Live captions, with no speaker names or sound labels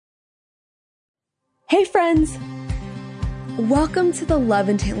Hey friends! Welcome to the Love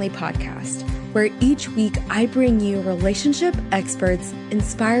Intently podcast, where each week I bring you relationship experts,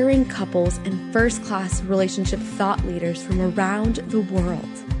 inspiring couples, and first-class relationship thought leaders from around the world.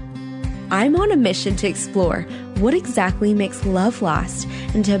 I'm on a mission to explore what exactly makes love last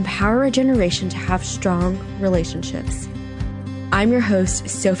and to empower a generation to have strong relationships. I'm your host,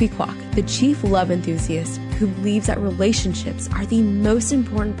 Sophie Kwok, the chief love enthusiast who believes that relationships are the most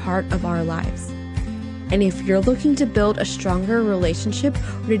important part of our lives. And if you're looking to build a stronger relationship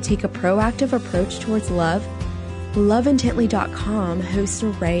or to take a proactive approach towards love, loveintently.com hosts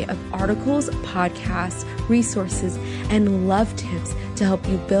an array of articles, podcasts, resources, and love tips to help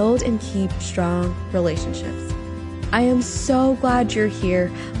you build and keep strong relationships. I am so glad you're here.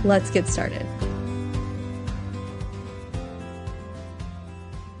 Let's get started.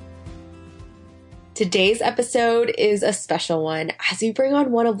 Today's episode is a special one as we bring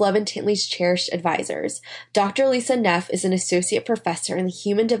on one of Love Intently's cherished advisors. Dr. Lisa Neff is an associate professor in the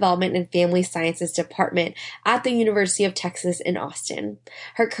Human Development and Family Sciences Department at the University of Texas in Austin.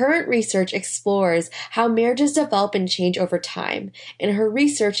 Her current research explores how marriages develop and change over time, and her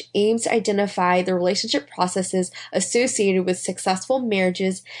research aims to identify the relationship processes associated with successful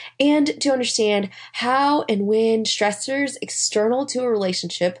marriages and to understand how and when stressors external to a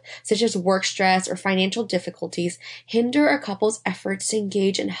relationship, such as work stress or financial difficulties, hinder a couple's efforts to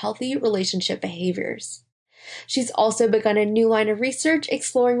engage in healthy relationship behaviors. She's also begun a new line of research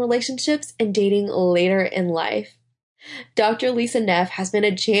exploring relationships and dating later in life. Dr. Lisa Neff has been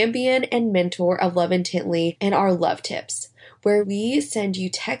a champion and mentor of Love Intently and our Love Tips, where we send you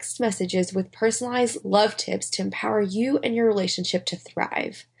text messages with personalized love tips to empower you and your relationship to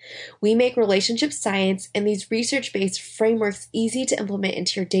thrive. We make relationship science and these research-based frameworks easy to implement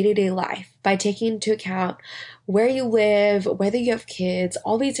into your day-to-day life by taking into account where you live, whether you have kids,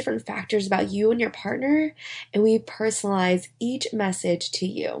 all these different factors about you and your partner, and we personalize each message to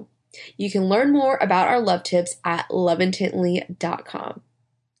you. You can learn more about our love tips at loveintently.com.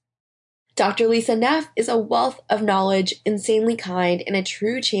 Dr. Lisa Neff is a wealth of knowledge, insanely kind, and a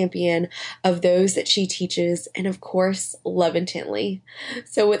true champion of those that she teaches, and of course, love intently.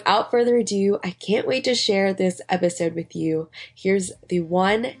 So without further ado, I can't wait to share this episode with you. Here's the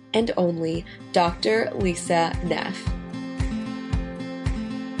one and only Dr. Lisa Neff.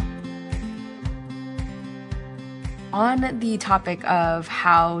 On the topic of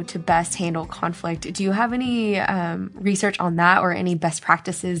how to best handle conflict, do you have any research on that or any best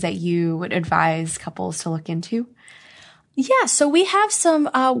practices that you would advise couples to look into? Yeah, so we have some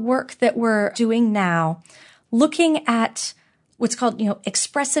work that we're doing now looking at what's called,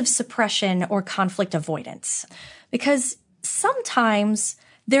 expressive suppression or conflict avoidance. Because sometimes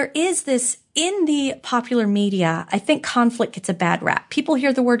there is this in the popular media, I think conflict gets a bad rap. People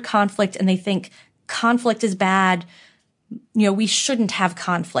hear the word conflict and they think conflict is bad. We shouldn't have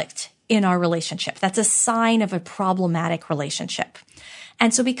conflict in our relationship. That's a sign of a problematic relationship.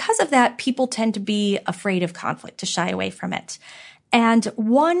 And so because of that, people tend to be afraid of conflict, to shy away from it. And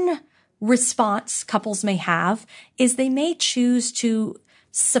one response couples may have is they may choose to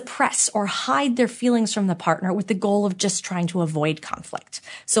suppress or hide their feelings from the partner with the goal of just trying to avoid conflict.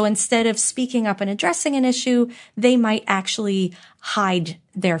 So instead of speaking up and addressing an issue, they might actually hide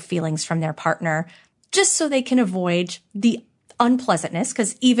their feelings from their partner just so they can avoid the unpleasantness,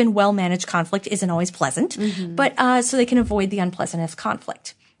 because even well-managed conflict isn't always pleasant, but so they can avoid the unpleasantness of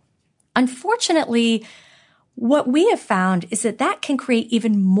conflict. Unfortunately, what we have found is that that can create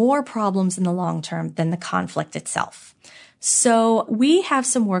even more problems in the long term than the conflict itself. So we have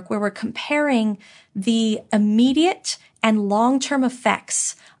some work where we're comparing the immediate and long-term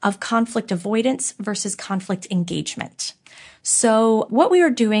effects of conflict avoidance versus conflict engagement. So what we are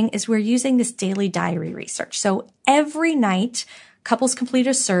doing is we're using this daily diary research. So every night, couples complete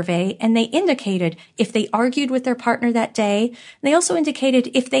a survey and they indicated if they argued with their partner that day. They also indicated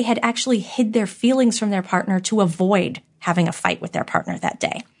if they had actually hid their feelings from their partner to avoid having a fight with their partner that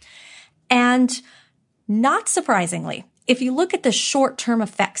day. And not surprisingly, if you look at the short-term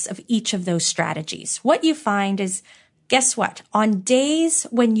effects of each of those strategies, what you find is, guess what? On days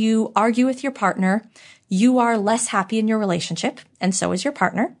when you argue with your partner, you are less happy in your relationship, and so is your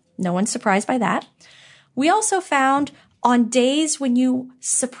partner. No one's surprised by that. We also found on days when you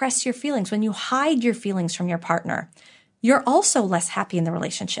suppress your feelings, when you hide your feelings from your partner, you're also less happy in the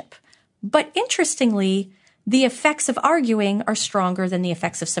relationship. But interestingly, the effects of arguing are stronger than the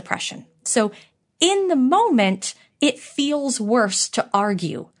effects of suppression. So in the moment, it feels worse to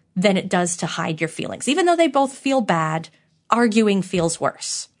argue than it does to hide your feelings. Even though they both feel bad, arguing feels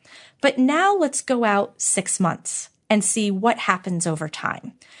worse. But now let's go out 6 months and see what happens over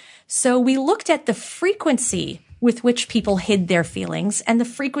time. So we looked at the frequency with which people hid their feelings and the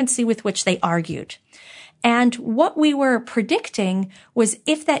frequency with which they argued. And what we were predicting was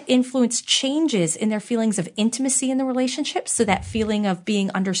if that influence changes in their feelings of intimacy in the relationship, so that feeling of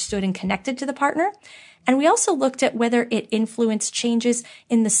being understood and connected to the partner. And we also looked at whether it influenced changes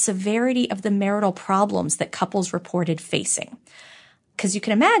in the severity of the marital problems that couples reported facing. Because you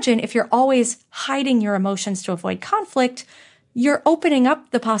can imagine if you're always hiding your emotions to avoid conflict, you're opening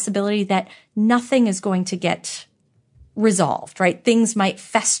up the possibility that nothing is going to get resolved, right? Things might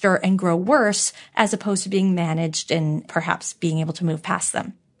fester and grow worse as opposed to being managed and perhaps being able to move past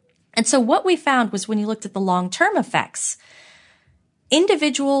them. And so what we found was when you looked at the long-term effects,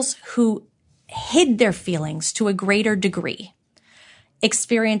 individuals who hid their feelings to a greater degree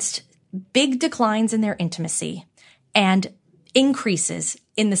experienced big declines in their intimacy and increases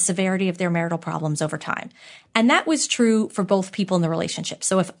in the severity of their marital problems over time. And that was true for both people in the relationship.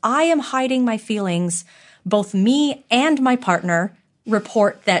 So if I am hiding my feelings, both me and my partner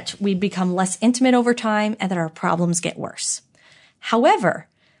report that we become less intimate over time and that our problems get worse. However,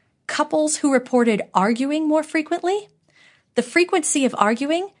 couples who reported arguing more frequently, the frequency of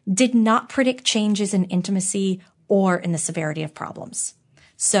arguing did not predict changes in intimacy or in the severity of problems.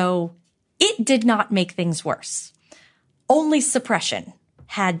 So it did not make things worse. Only suppression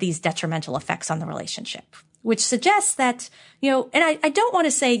had these detrimental effects on the relationship, which suggests that, and I don't want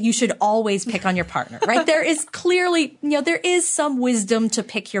to say you should always pick on your partner, right? There is clearly, there is some wisdom to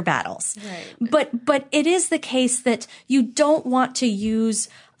pick your battles. Right. But it is the case that you don't want to use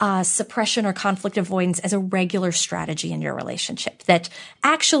suppression or conflict avoidance as a regular strategy in your relationship, that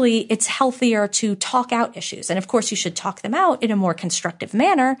actually it's healthier to talk out issues. And of course, you should talk them out in a more constructive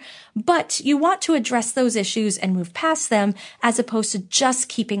manner, but you want to address those issues and move past them as opposed to just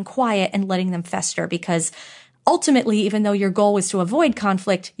keeping quiet and letting them fester, because ultimately, even though your goal was to avoid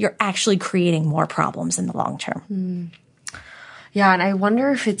conflict, you're actually creating more problems in the long term. Yeah, and I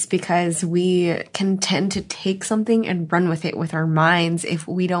wonder if it's because we can tend to take something and run with it with our minds if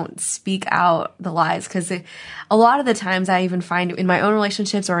we don't speak out the lies. Because a lot of the times I even find in my own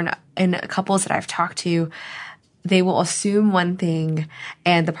relationships or in couples that I've talked to, they will assume one thing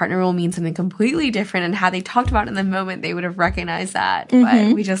and the partner will mean something completely different, and how they talked about it in the moment, they would have recognized that.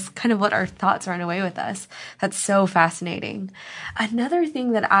 But we just kind of let our thoughts run away with us. That's so fascinating. Another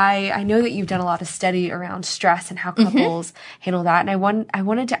thing that I know that you've done a lot of study around stress and how couples handle that. And I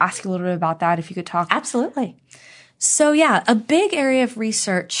wanted to ask you a little bit about that, if you could talk. Absolutely. So yeah, a big area of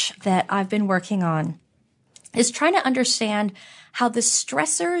research that I've been working on is trying to understand how the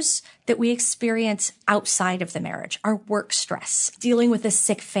stressors that we experience outside of the marriage, our work stress, dealing with a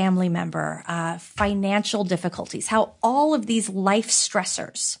sick family member, financial difficulties, how all of these life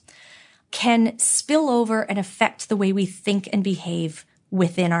stressors can spill over and affect the way we think and behave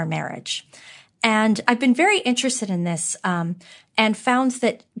within our marriage. And I've been very interested in this and found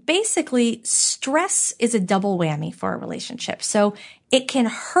that basically stress is a double whammy for a relationship. So it can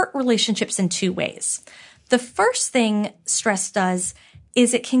hurt relationships in two ways. The first thing stress does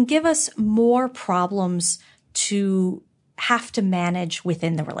is it can give us more problems to have to manage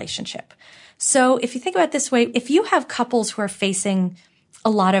within the relationship. So if you think about it this way, if you have couples who are facing a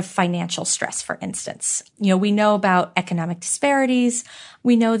lot of financial stress, for instance, we know about economic disparities.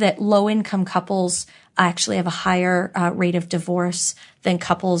 We know that low-income couples actually have a higher rate of divorce than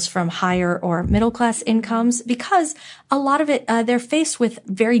couples from higher or middle-class incomes, because a lot of it, they're faced with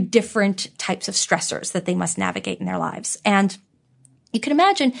very different types of stressors that they must navigate in their lives. And you can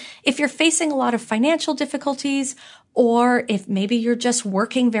imagine if you're facing a lot of financial difficulties, or if maybe you're just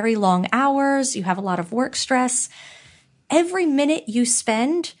working very long hours, you have a lot of work stress, every minute you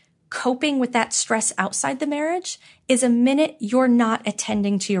spend coping with that stress outside the marriage is a minute you're not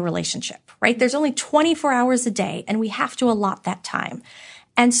attending to your relationship, right? There's only 24 hours a day, and we have to allot that time.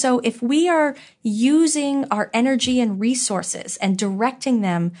 And so if we are using our energy and resources and directing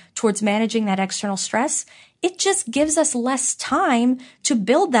them towards managing that external stress, it just gives us less time to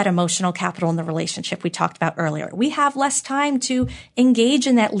build that emotional capital in the relationship we talked about earlier. We have less time to engage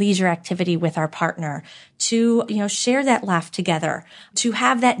in that leisure activity with our partner, to, share that laugh together, to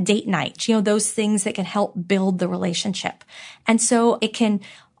have that date night, those things that can help build the relationship. And so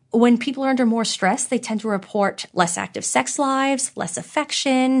when people are under more stress, they tend to report less active sex lives, less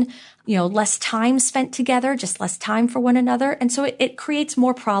affection, less time spent together, just less time for one another. And so it creates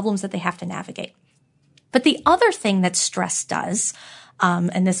more problems that they have to navigate. But the other thing that stress does,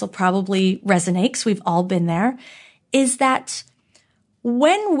 and this will probably resonate because we've all been there, is that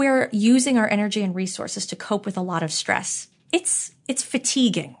when we're using our energy and resources to cope with a lot of stress, it's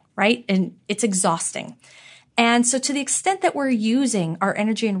fatiguing, right? And it's exhausting. And so to the extent that we're using our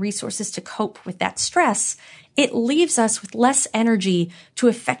energy and resources to cope with that stress, it leaves us with less energy to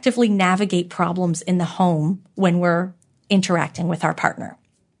effectively navigate problems in the home when we're interacting with our partner.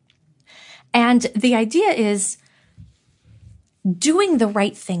 And the idea is doing the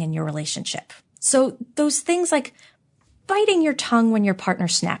right thing in your relationship. So those things like biting your tongue when your partner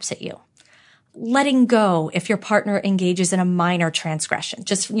snaps at you, letting go if your partner engages in a minor transgression,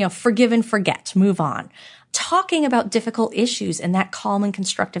 just, forgive and forget, move on, talking about difficult issues in that calm and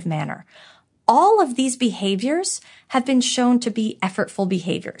constructive manner. All of these behaviors have been shown to be effortful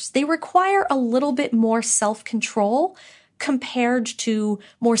behaviors. They require a little bit more self-control compared to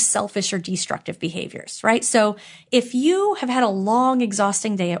more selfish or destructive behaviors, right? So if you have had a long,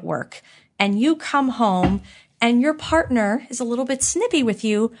 exhausting day at work and you come home and your partner is a little bit snippy with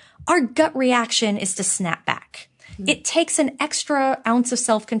you, our gut reaction is to snap back. Mm-hmm. It takes an extra ounce of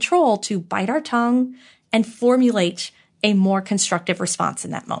self-control to bite our tongue and formulate a more constructive response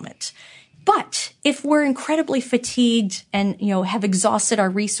in that moment. But if we're incredibly fatigued and, have exhausted our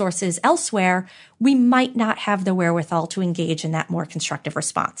resources elsewhere, we might not have the wherewithal to engage in that more constructive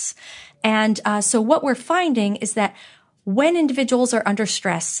response. And so what we're finding is that when individuals are under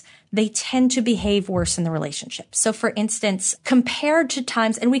stress, they tend to behave worse in the relationship. So for instance, compared to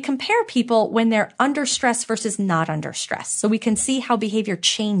times, and we compare people when they're under stress versus not under stress. So we can see how behavior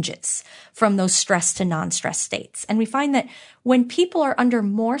changes from those stress to non-stress states. And we find that when people are under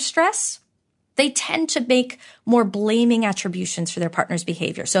more stress, they tend to make more blaming attributions for their partner's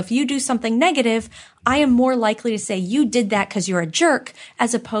behavior. So if you do something negative, I am more likely to say you did that because you're a jerk,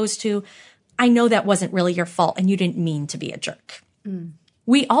 as opposed to, I know that wasn't really your fault and you didn't mean to be a jerk. Mm.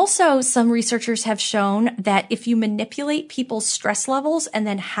 Some researchers have shown that if you manipulate people's stress levels and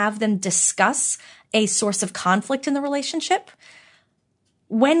then have them discuss a source of conflict in the relationship,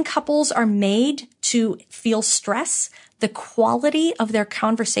 when couples are made to feel stress, the quality of their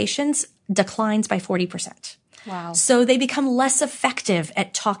conversations declines by 40%. Wow. So they become less effective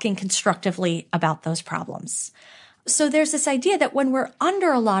at talking constructively about those problems. So there's this idea that when we're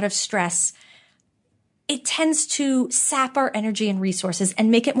under a lot of stress, it tends to sap our energy and resources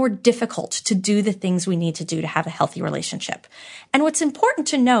and make it more difficult to do the things we need to do to have a healthy relationship. And what's important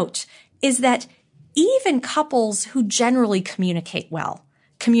to note is that even couples who generally communicate well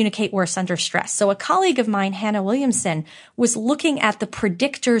communicate worse under stress. So a colleague of mine, Hannah Williamson, was looking at the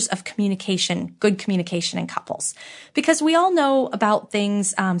predictors of communication, good communication in couples, because we all know about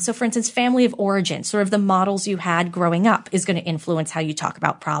things. So for instance, family of origin, sort of the models you had growing up is going to influence how you talk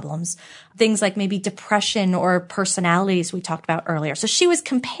about problems. Things like maybe depression or personalities we talked about earlier. So she was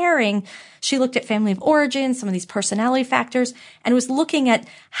comparing, she looked at family of origin, some of these personality factors, and was looking at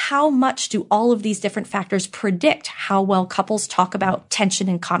how much do all of these different factors predict how well couples talk about tension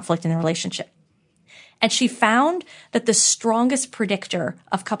and conflict in the relationship. And she found that the strongest predictor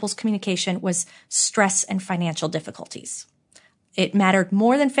of couples' communication was stress and financial difficulties. It mattered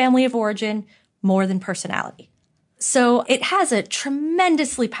more than family of origin, more than personality. So it has a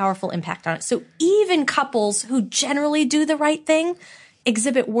tremendously powerful impact on it. So even couples who generally do the right thing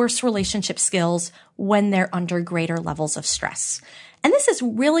exhibit worse relationship skills when they're under greater levels of stress. And this is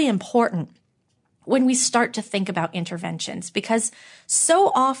really important when we start to think about interventions, because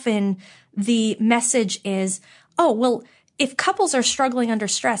so often the message is, oh, well, if couples are struggling under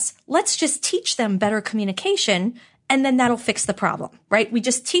stress, let's just teach them better communication and then that'll fix the problem, right? We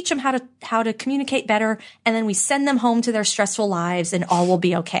just teach them how to communicate better, and then we send them home to their stressful lives and all will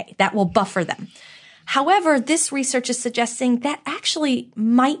be okay. That will buffer them. However, this research is suggesting that actually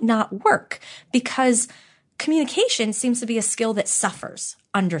might not work, because communication seems to be a skill that suffers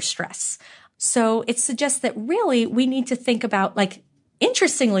under stress. So it suggests that really we need to think about, like,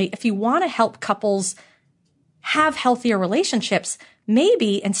 interestingly, if you want to help couples have healthier relationships,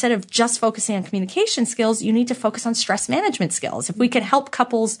 maybe instead of just focusing on communication skills, you need to focus on stress management skills. If we can help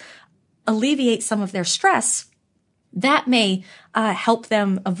couples alleviate some of their stress, that may help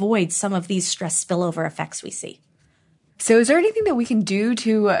them avoid some of these stress spillover effects we see. So is there anything that we can do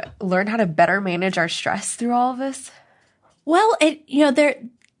to learn how to better manage our stress through all of this? Well,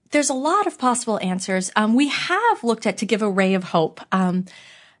 there's a lot of possible answers. We have looked at, to give a ray of hope,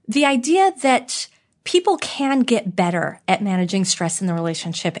 the idea that people can get better at managing stress in the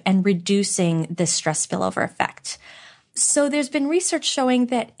relationship and reducing this stress spillover effect. So there's been research showing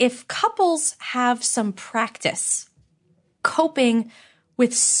that if couples have some practice coping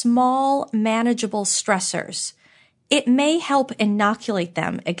with small, manageable stressors, it may help inoculate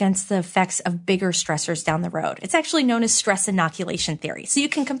them against the effects of bigger stressors down the road. It's actually known as stress inoculation theory. So you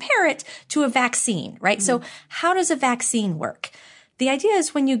can compare it to a vaccine, right? Mm-hmm. So how does a vaccine work? the idea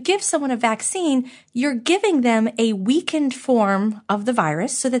is when you give someone a vaccine, you're giving them a weakened form of the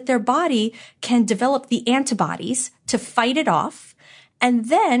virus so that their body can develop the antibodies to fight it off. And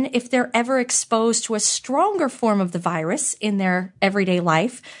then if they're ever exposed to a stronger form of the virus in their everyday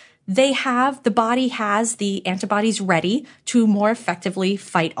life, the body has the antibodies ready to more effectively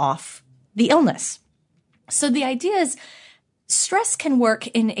fight off the illness. So the idea is stress can work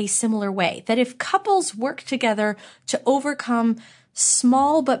in a similar way, that if couples work together to overcome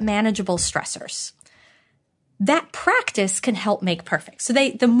small but manageable stressors, that practice can help make perfect. So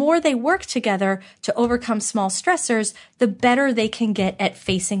the more they work together to overcome small stressors, the better they can get at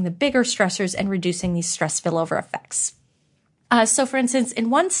facing the bigger stressors and reducing these stress spillover effects. So for instance, in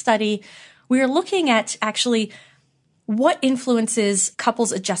one study, we are looking at actually what influences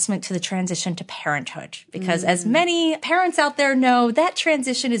couples' adjustment to the transition to parenthood. Because as many parents out there know, that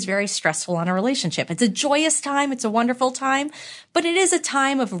transition is very stressful on a relationship. It's a joyous time. It's a wonderful time, but it is a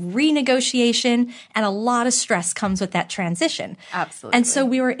time of renegotiation, and a lot of stress comes with that transition. Absolutely. And so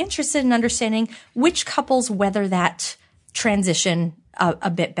we were interested in understanding which couples weather that transition a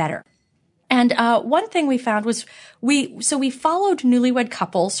bit better. And one thing we found was we followed newlywed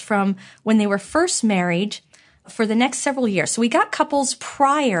couples from when they were first married for the next several years. So we got couples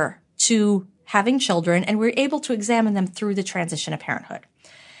prior to having children, and we were able to examine them through the transition of parenthood.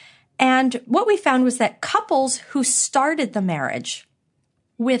 And what we found was that couples who started the marriage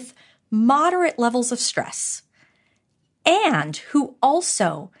with moderate levels of stress and who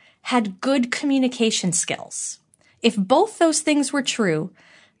also had good communication skills, if both those things were true,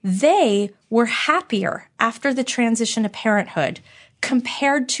 they were happier after the transition to parenthood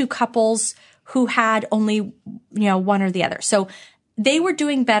compared to couples who had only, one or the other. So they were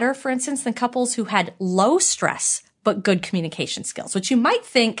doing better, for instance, than couples who had low stress but good communication skills, which you might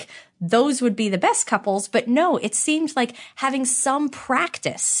think those would be the best couples. But no, it seemed like having some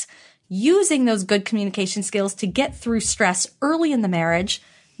practice using those good communication skills to get through stress early in the marriage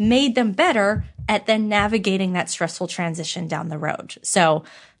made them better at then navigating that stressful transition down the road. So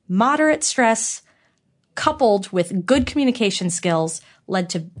moderate stress coupled with good communication skills led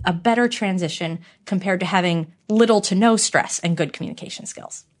to a better transition compared to having little to no stress and good communication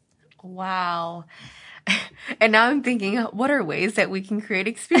skills. Wow. And now I'm thinking, what are ways that we can create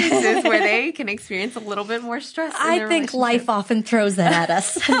experiences where they can experience a little bit more stress? I think life often throws that at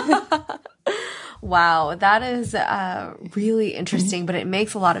us. Wow, that is really interesting, but it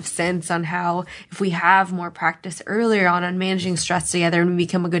makes a lot of sense on how if we have more practice earlier on managing stress together and we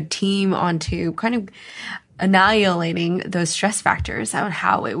become a good team onto kind of annihilating those stress factors, and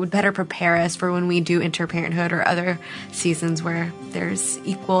how it would better prepare us for when we do enter parenthood or other seasons where there's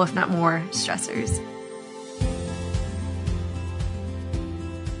equal, if not more, stressors.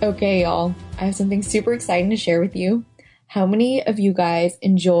 Okay, y'all, I have something super exciting to share with you. How many of you guys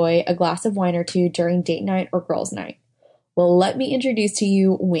enjoy a glass of wine or two during date night or girls' night? Well, let me introduce to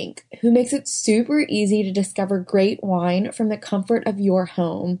you Winc, who makes it super easy to discover great wine from the comfort of your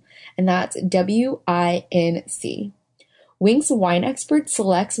home, and that's WINC. Winc's wine expert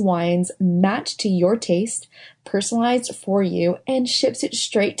selects wines matched to your taste, personalized for you, and ships it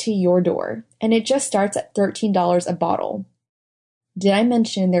straight to your door. And it just starts at $13 a bottle. Did I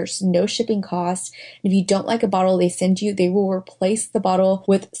mention there's no shipping cost? And if you don't like a bottle they send you, they will replace the bottle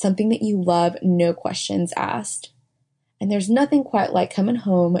with something that you love, no questions asked. And there's nothing quite like coming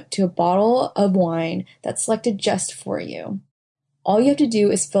home to a bottle of wine that's selected just for you. All you have to do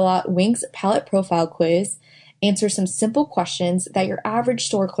is fill out Winc's palate profile quiz, answer some simple questions that your average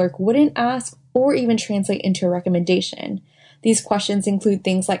store clerk wouldn't ask or even translate into a recommendation. These questions include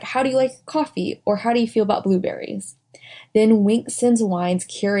things like, how do you like coffee? Or how do you feel about blueberries? Then Winc sends wines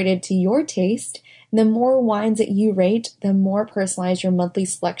curated to your taste, and the more wines that you rate, the more personalized your monthly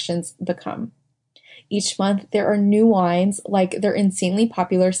selections become. Each month, there are new wines, like their insanely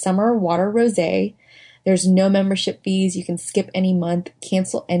popular Summer Water Rosé. There's no membership fees. You can skip any month,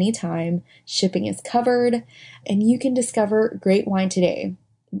 cancel anytime. Shipping is covered, and you can discover great wine today.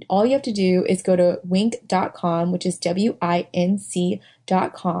 All you have to do is go to winc.com, which is WINC.com,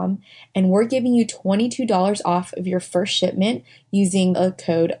 and we're giving you $22 off of your first shipment using a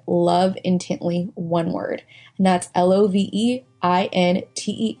code LOVEINTENTLY, one word. And that's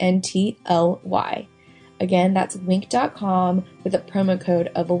LOVEINTENTLY. Again, that's winc.com with a promo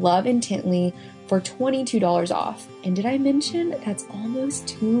code of LOVEINTENTLY for $22 off. And did I mention that's almost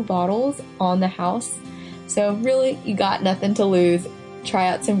 2 bottles on the house? So really, you got nothing to lose. Try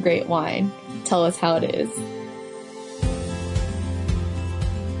out some great wine. Tell us how it is.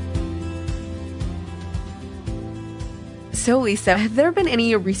 So, Lisa, have there been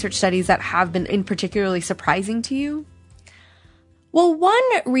any research studies that have been particularly surprising to you? Well, one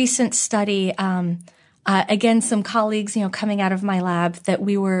recent study, again, some colleagues, coming out of my lab that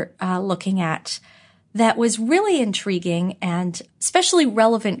we were looking at that was really intriguing and especially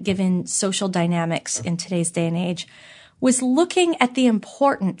relevant given social dynamics in today's day and age, was looking at the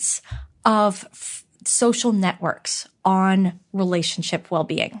importance of social networks on relationship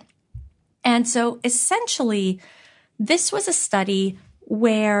well-being. And so essentially, this was a study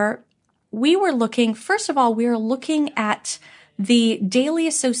where we were looking at the daily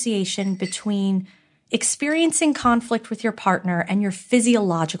association between experiencing conflict with your partner and your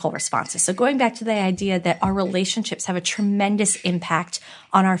physiological responses. So going back to the idea that our relationships have a tremendous impact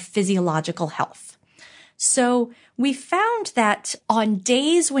on our physiological health. So we found that on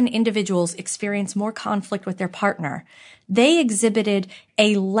days when individuals experience more conflict with their partner, they exhibited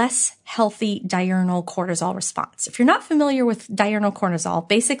a less healthy diurnal cortisol response. If you're not familiar with diurnal cortisol,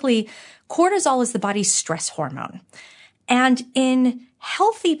 basically cortisol is the body's stress hormone. And in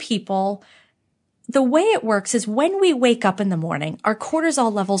healthy people, the way it works is when we wake up in the morning, our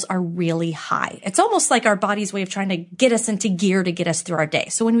cortisol levels are really high. It's almost like our body's way of trying to get us into gear to get us through our day.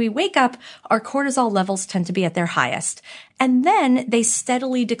 So when we wake up, our cortisol levels tend to be at their highest, and then they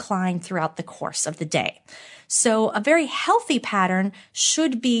steadily decline throughout the course of the day. So a very healthy pattern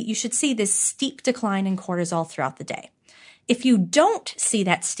should be, you should see this steep decline in cortisol throughout the day. If you don't see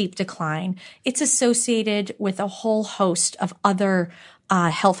that steep decline, it's associated with a whole host of other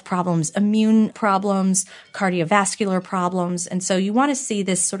health problems, immune problems, cardiovascular problems. And so you want to see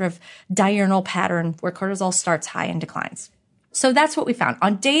this sort of diurnal pattern where cortisol starts high and declines. So that's what we found.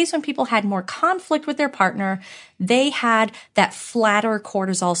 On days when people had more conflict with their partner, they had that flatter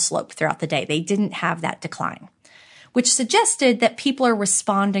cortisol slope throughout the day. They didn't have that decline, which suggested that people are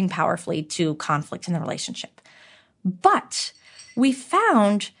responding powerfully to conflict in the relationship. But we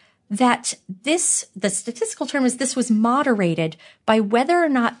found that the statistical term is this was moderated by whether or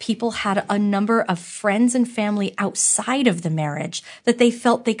not people had a number of friends and family outside of the marriage that they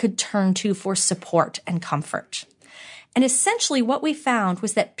felt they could turn to for support and comfort. And essentially what we found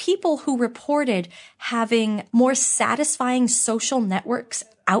was that people who reported having more satisfying social networks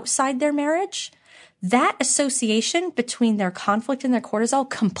outside their marriage, that association between their conflict and their cortisol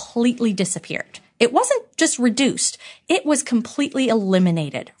completely disappeared. It wasn't just reduced, it was completely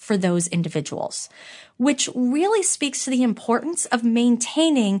eliminated for those individuals, which really speaks to the importance of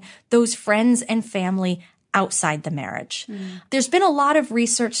maintaining those friends and family outside the marriage. There's been a lot of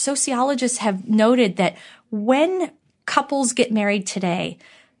research. Sociologists have noted that when couples get married today,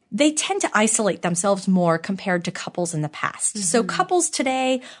 they tend to isolate themselves more compared to couples in the past. So couples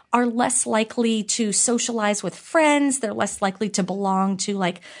today are less likely to socialize with friends. They're less likely to belong to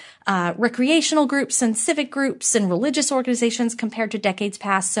recreational groups and civic groups and religious organizations compared to decades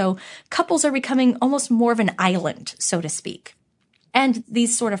past. So couples are becoming almost more of an island, so to speak. And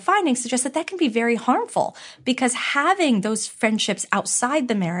these sort of findings suggest that can be very harmful because having those friendships outside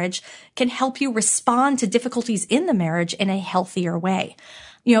the marriage can help you respond to difficulties in the marriage in a healthier way.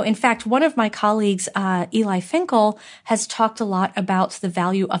 In fact, one of my colleagues, Eli Finkel, has talked a lot about the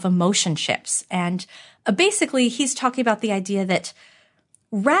value of emotionships. And basically, he's talking about the idea that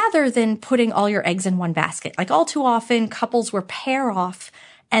rather than putting all your eggs in one basket, like all too often, couples will pair off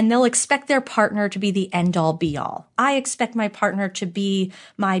and they'll expect their partner to be the end-all be-all. I expect my partner to be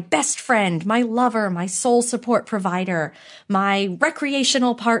my best friend, my lover, my sole support provider, my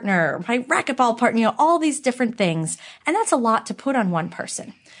recreational partner, my racquetball partner, all these different things. And that's a lot to put on one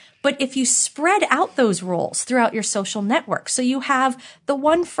person. But if you spread out those roles throughout your social network, so you have the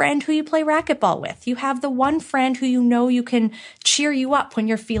one friend who you play racquetball with, you have the one friend who you can cheer you up when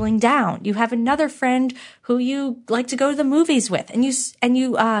you're feeling down, you have another friend who you like to go to the movies with, and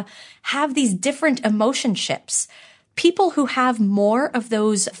you have these different emotionships. People who have more of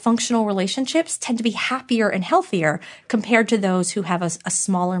those functional relationships tend to be happier and healthier compared to those who have a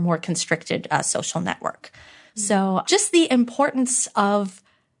smaller, more constricted social network. So just the importance of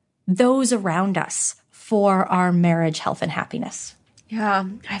those around us for our marriage, health, and happiness. Yeah,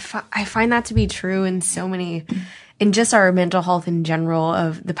 I find that to be true in so many, in just our mental health in general,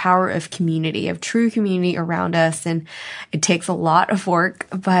 of the power of community, of true community around us. And it takes a lot of work,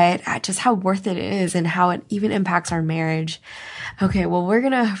 but just how worth it is and how it even impacts our marriage. Okay, well, we're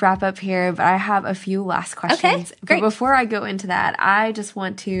going to wrap up here, but I have a few last questions. Okay, great. But before I go into that, I just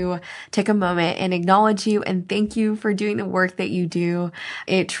want to take a moment and acknowledge you and thank you for doing the work that you do.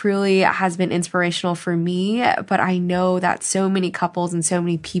 It truly has been inspirational for me, but I know that so many couples and so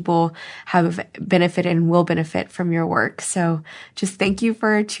many people have benefited and will benefit from your work. So just thank you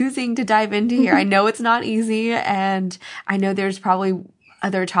for choosing to dive into here. I know it's not easy, and I know there's probably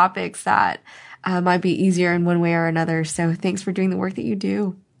other topics that might be easier in one way or another. So thanks for doing the work that you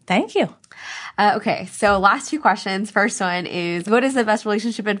do. Thank you. Okay, so last two questions. First one is, what is the best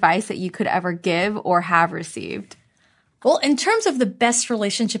relationship advice that you could ever give or have received? Well, in terms of the best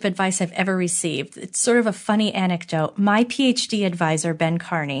relationship advice I've ever received, it's sort of a funny anecdote. My PhD advisor, Ben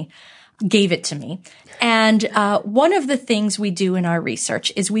Carney, gave it to me. And one of the things we do in our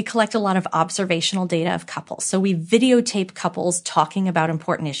research is we collect a lot of observational data of couples. So we videotape couples talking about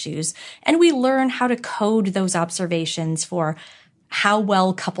important issues, and we learn how to code those observations for how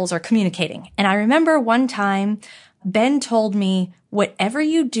well couples are communicating. And I remember one time Ben told me, whatever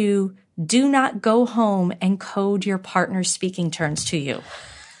you do, do not go home and code your partner's speaking turns to you.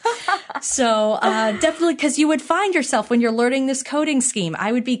 So definitely, because you would find yourself when you're learning this coding scheme,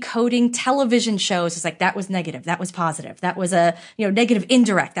 I would be coding television shows. It's like, that was negative. That was positive. That was a, negative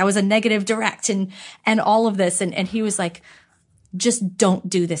indirect. That was a negative direct, and all of this. And he was like, just don't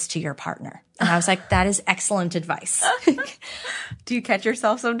do this to your partner. And I was like, that is excellent advice. Do you catch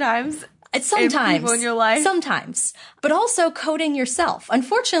yourself sometimes? Sometimes. People in your life? Sometimes. But also coding yourself.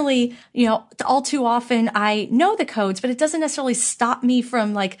 Unfortunately, all too often I know the codes, but it doesn't necessarily stop me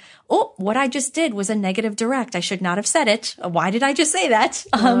from like, oh, what I just did was a negative direct. I should not have said it. Why did I just say that?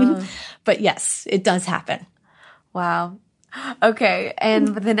 But yes, it does happen. Wow. Okay. And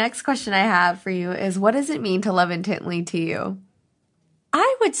the next question I have for you is, what does it mean to love intently to you?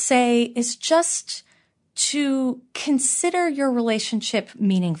 I would say is just to consider your relationship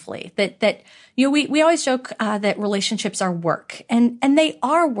meaningfully. That we always joke that relationships are work, and they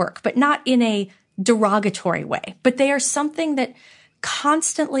are work, but not in a derogatory way. But they are something that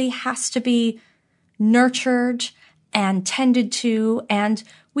constantly has to be nurtured and tended to, and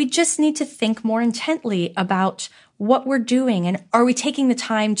we just need to think more intently about what we're doing, and are we taking the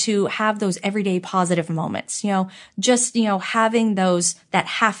time to have those everyday positive moments? Having that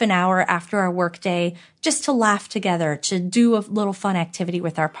half an hour after our work day just to laugh together, to do a little fun activity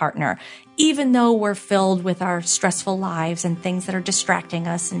with our partner, even though we're filled with our stressful lives and things that are distracting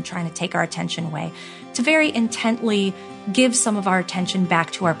us and trying to take our attention away, to very intently give some of our attention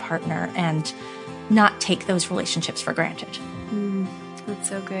back to our partner and not take those relationships for granted. That's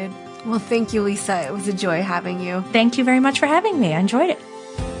so good. Well, thank you, Lisa. It was a joy having you. Thank you very much for having me. I enjoyed it.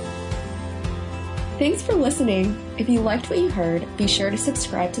 Thanks for listening. If you liked what you heard, be sure to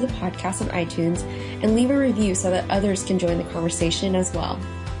subscribe to the podcast on iTunes and leave a review so that others can join the conversation as well.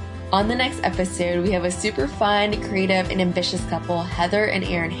 On the next episode, we have a super fun, creative, and ambitious couple, Heather and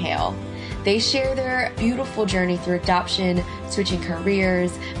Aaron Hale. They share their beautiful journey through adoption, switching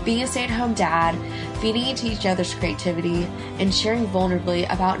careers, being a stay-at-home dad, feeding into each other's creativity, and sharing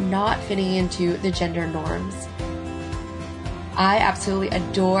vulnerably about not fitting into the gender norms. I absolutely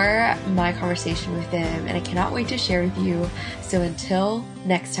adore my conversation with them, and I cannot wait to share with you. So until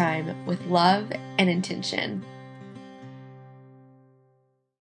next time, with love and intention.